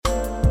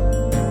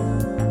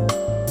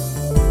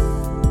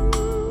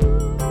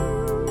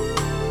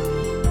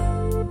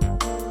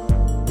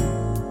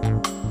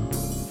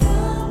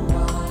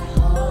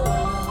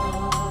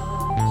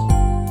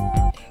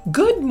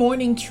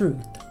Morning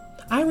Truth.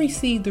 I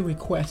received the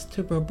request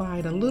to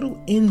provide a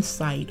little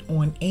insight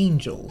on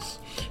angels.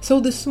 So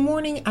this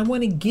morning, I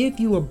want to give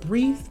you a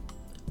brief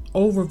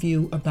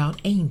overview about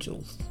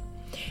angels.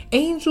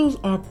 Angels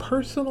are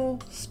personal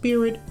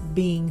spirit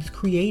beings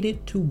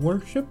created to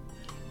worship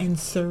and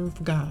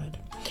serve God.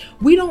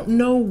 We don't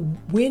know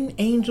when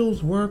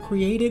angels were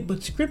created,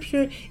 but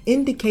scripture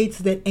indicates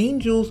that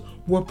angels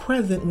were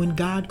present when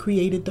God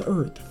created the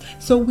earth.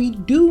 So we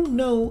do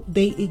know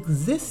they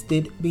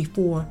existed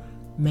before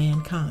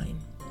mankind.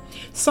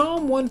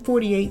 Psalm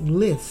 148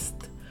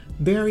 lists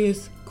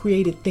various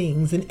created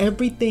things, and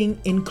everything,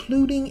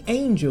 including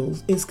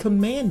angels, is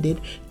commanded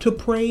to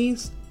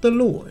praise the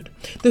Lord.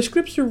 The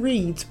scripture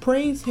reads,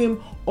 "Praise him,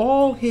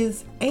 all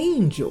his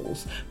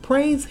angels.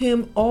 Praise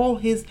him, all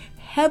his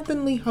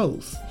heavenly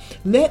hosts.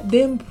 Let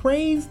them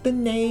praise the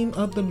name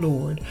of the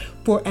Lord,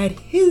 for at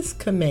his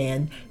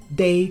command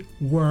they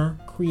were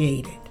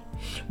created."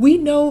 We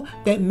know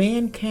that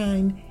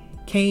mankind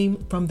came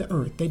from the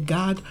earth, that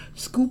God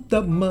scooped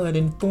up mud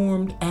and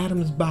formed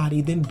Adam's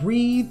body, then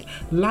breathed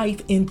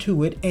life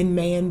into it, and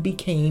man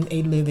became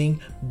a living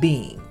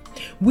being.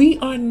 We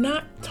are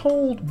not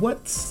told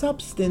what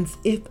substance,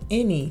 if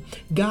any,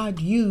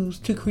 God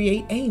used to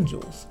create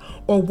angels,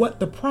 or what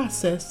the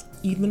process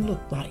even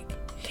looked like.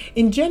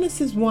 In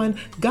Genesis 1,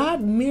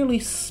 God merely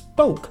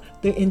spoke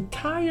the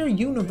entire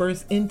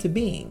universe into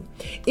being.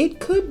 It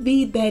could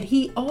be that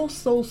he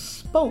also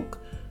spoke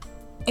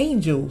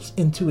angels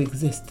into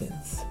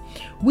existence.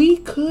 We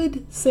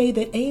could say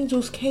that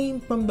angels came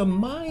from the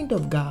mind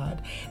of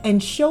God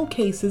and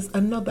showcases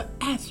another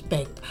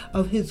aspect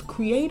of his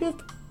creative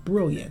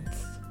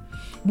brilliance.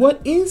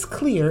 What is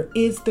clear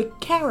is the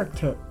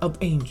character of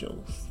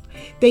angels.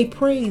 They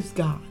praise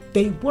God.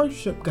 They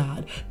worship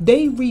God.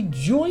 They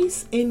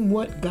rejoice in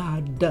what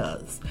God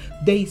does.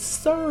 They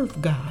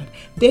serve God.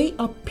 They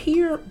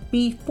appear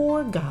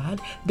before God.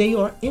 They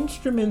are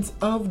instruments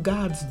of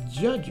God's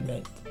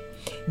judgment.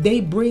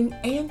 They bring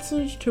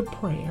answers to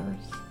prayers.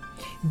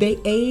 They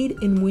aid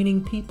in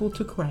winning people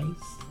to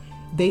Christ.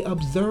 They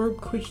observe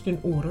Christian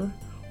order,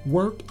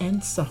 work,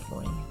 and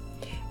suffering.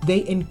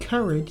 They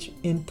encourage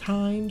in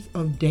times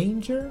of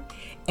danger,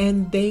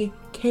 and they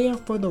care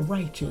for the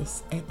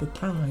righteous at the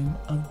time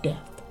of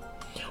death.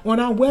 On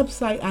our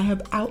website, I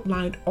have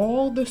outlined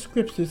all the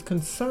scriptures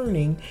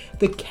concerning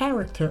the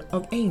character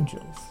of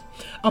angels.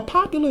 A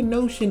popular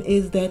notion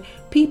is that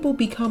people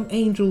become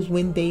angels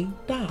when they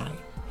die,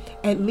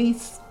 at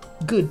least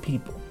good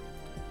people.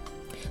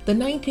 The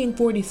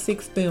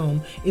 1946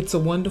 film It's a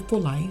Wonderful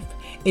Life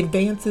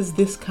advances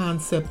this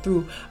concept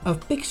through a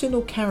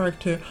fictional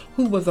character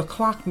who was a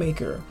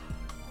clockmaker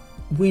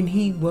when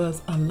he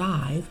was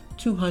alive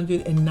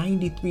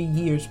 293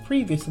 years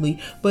previously,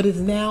 but is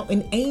now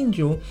an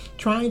angel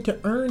trying to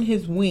earn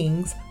his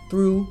wings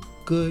through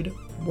good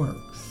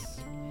works.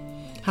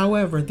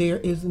 However, there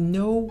is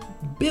no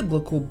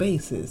biblical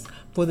basis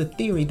for the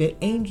theory that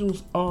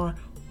angels are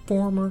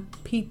former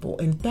people.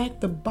 In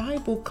fact, the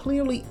Bible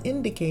clearly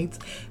indicates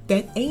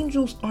that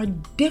angels are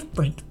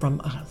different from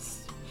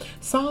us.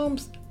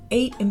 Psalms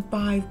 8 and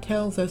 5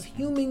 tells us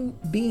human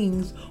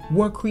beings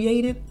were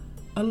created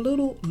a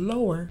little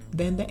lower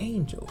than the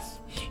angels.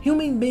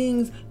 Human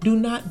beings do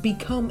not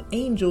become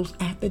angels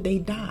after they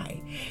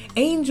die.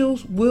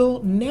 Angels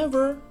will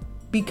never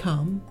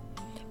become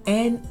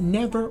and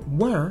never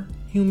were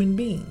human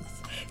beings.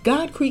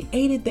 God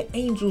created the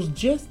angels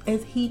just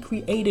as he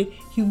created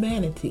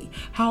humanity.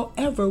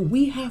 However,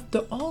 we have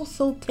to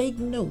also take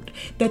note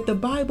that the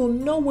Bible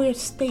nowhere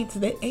states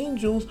that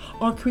angels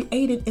are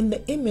created in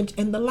the image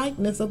and the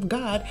likeness of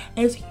God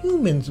as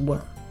humans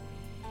were.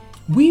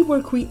 We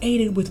were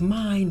created with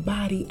mind,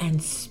 body,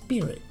 and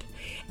spirit.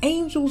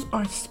 Angels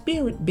are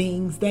spirit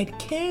beings that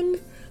can,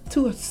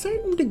 to a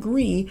certain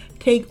degree,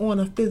 take on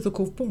a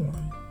physical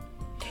form.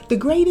 The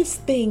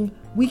greatest thing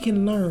we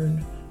can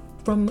learn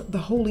from the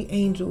holy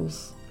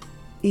angels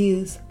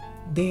is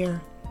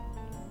their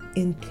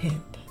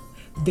intent,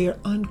 their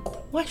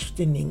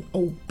unquestioning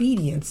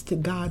obedience to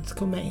God's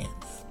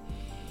commands.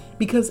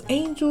 Because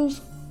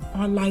angels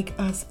are like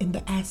us in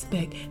the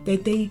aspect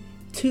that they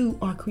too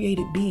are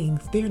created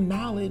beings. Their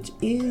knowledge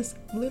is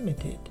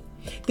limited.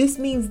 This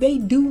means they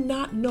do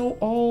not know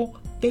all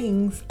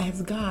things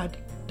as God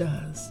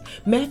does.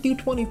 Matthew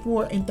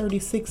 24 and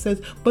 36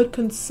 says, "But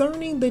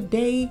concerning the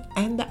day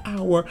and the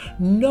hour,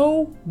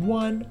 no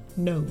one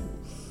knows,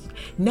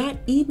 not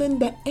even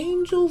the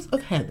angels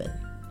of heaven,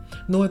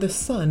 nor the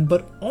Son,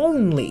 but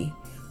only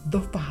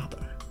the Father."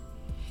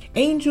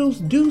 Angels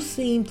do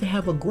seem to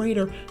have a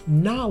greater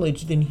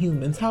knowledge than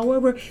humans.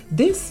 However,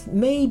 this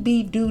may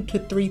be due to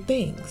three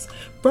things.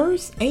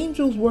 First,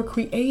 angels were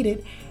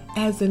created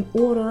as an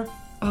order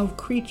of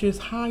creatures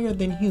higher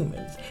than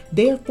humans.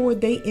 Therefore,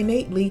 they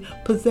innately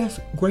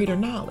possess greater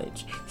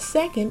knowledge.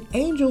 Second,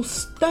 angels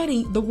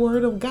study the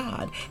Word of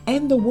God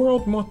and the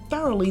world more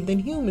thoroughly than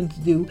humans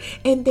do,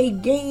 and they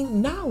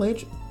gain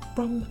knowledge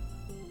from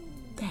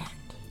that.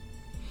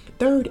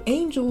 Third,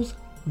 angels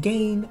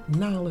gain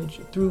knowledge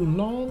through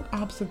long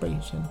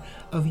observation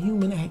of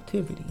human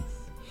activities.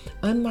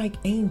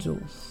 Unlike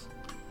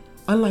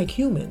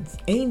humans,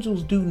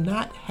 angels do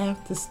not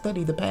have to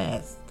study the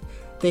past.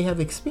 They have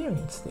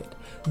experienced it.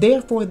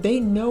 Therefore, they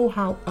know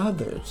how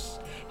others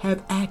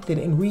have acted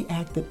and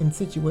reacted in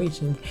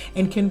situations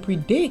and can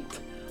predict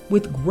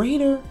with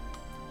greater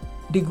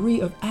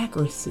degree of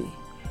accuracy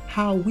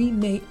how we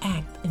may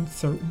act in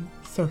certain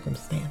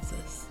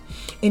circumstances.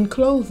 In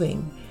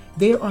closing,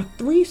 there are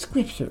 3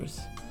 scriptures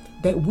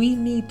that we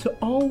need to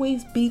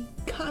always be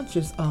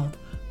conscious of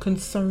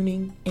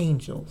concerning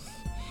angels.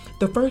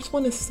 The first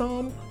one is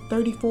Psalm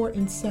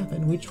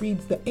 34:7, which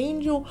reads, "The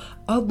angel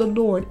of the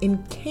Lord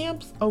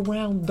encamps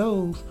around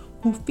those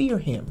who fear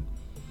him,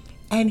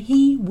 and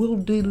he will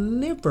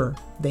deliver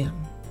them."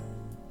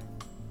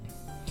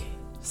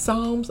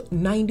 Psalms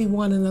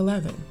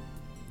 91:11,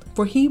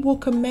 "For he will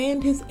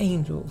command his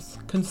angels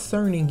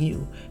concerning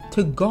you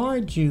to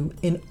guard you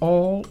in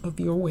all of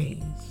your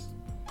ways."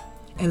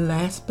 And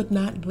last but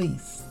not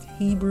least,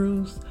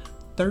 Hebrews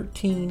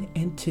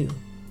 13:2,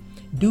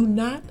 "Do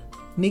not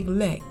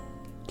neglect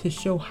to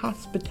show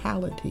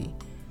hospitality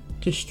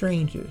to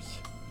strangers,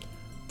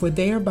 for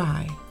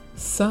thereby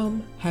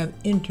some have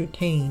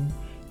entertained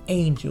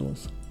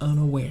angels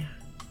unaware."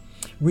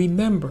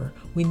 Remember,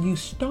 when you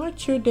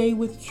start your day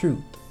with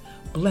truth,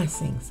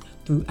 blessings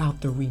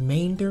throughout the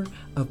remainder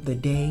of the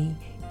day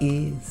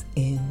is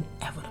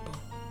inevitable.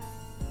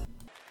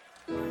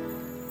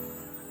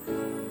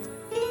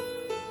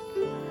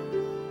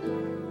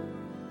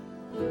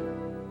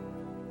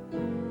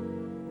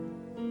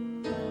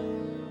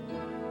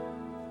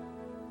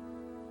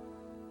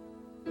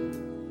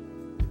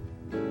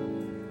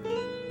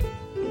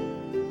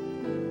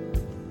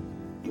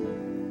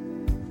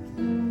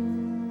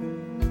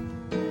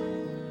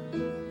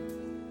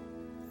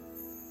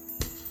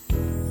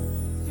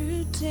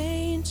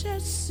 Danger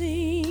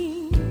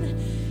seen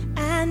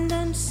and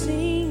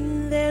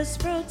unseen, there's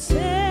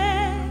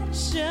protection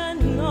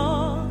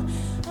all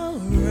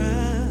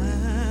around.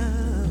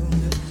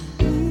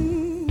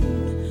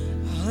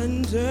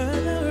 Under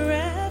the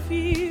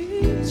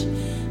refuge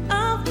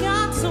of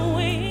God's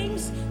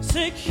wings,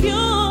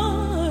 secure.